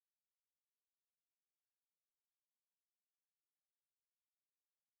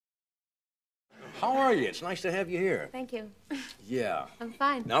How are you? It's nice to have you here. Thank you. Yeah. I'm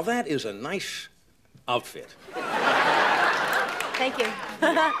fine. Now, that is a nice outfit. Thank you.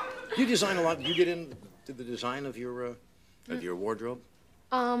 You design a lot. Do you get into the design of your wardrobe?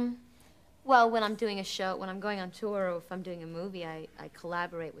 Well, when I'm doing a show, when I'm going on tour, or if I'm doing a movie, I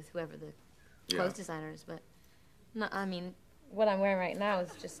collaborate with whoever the clothes designer is. But, no, I mean, what I'm wearing right now is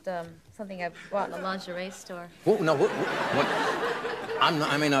just something I bought in a lingerie store. Well, no, what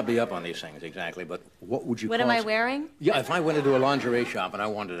I may not be up on these things exactly, but what would you What call... am I wearing? Yeah, if I went into a lingerie shop and I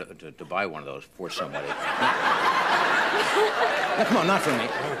wanted to buy one of those for somebody... No, come on, not for me,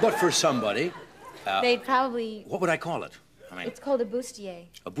 but for somebody... They'd probably... What would I call it? I mean... It's called a bustier.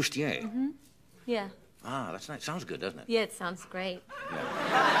 A bustier? Mm-hmm. Yeah. Ah, that's nice. Sounds good, doesn't it? Yeah, it sounds great.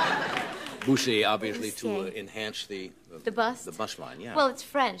 Yeah. Bustier, obviously, to enhance the bust? The bust line, yeah. Well, it's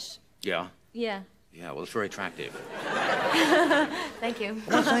French. Yeah? Yeah. Yeah, well, it's very attractive. Thank you.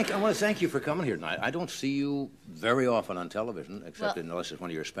 I want to thank you for coming here tonight. I don't see you very often on television, except unless it's one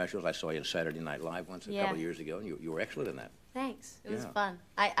of your specials. I saw you on Saturday Night Live once a couple of years ago, and you were excellent in that. Thanks. It was fun.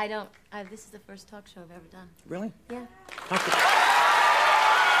 This is the first talk show I've ever done. Really? Yeah.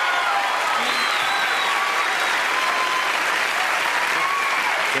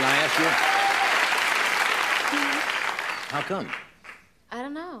 Can I ask you? How come? I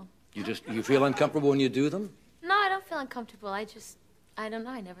don't know. You feel uncomfortable when you do them? No, I don't feel uncomfortable. I don't know.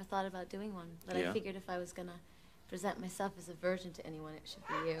 I never thought about doing one. But I figured if I was going to present myself as a virgin to anyone, it should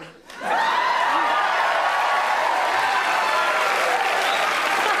be you.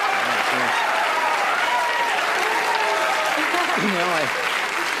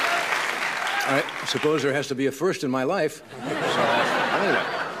 I suppose there has to be a first in my life. So, anyway.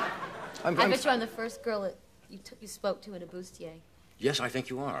 I bet you're the first girl that you spoke to in a bustier. Yes, I think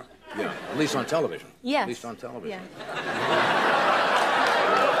you are. Yeah, at least on television. Yes. At least on television. Yeah.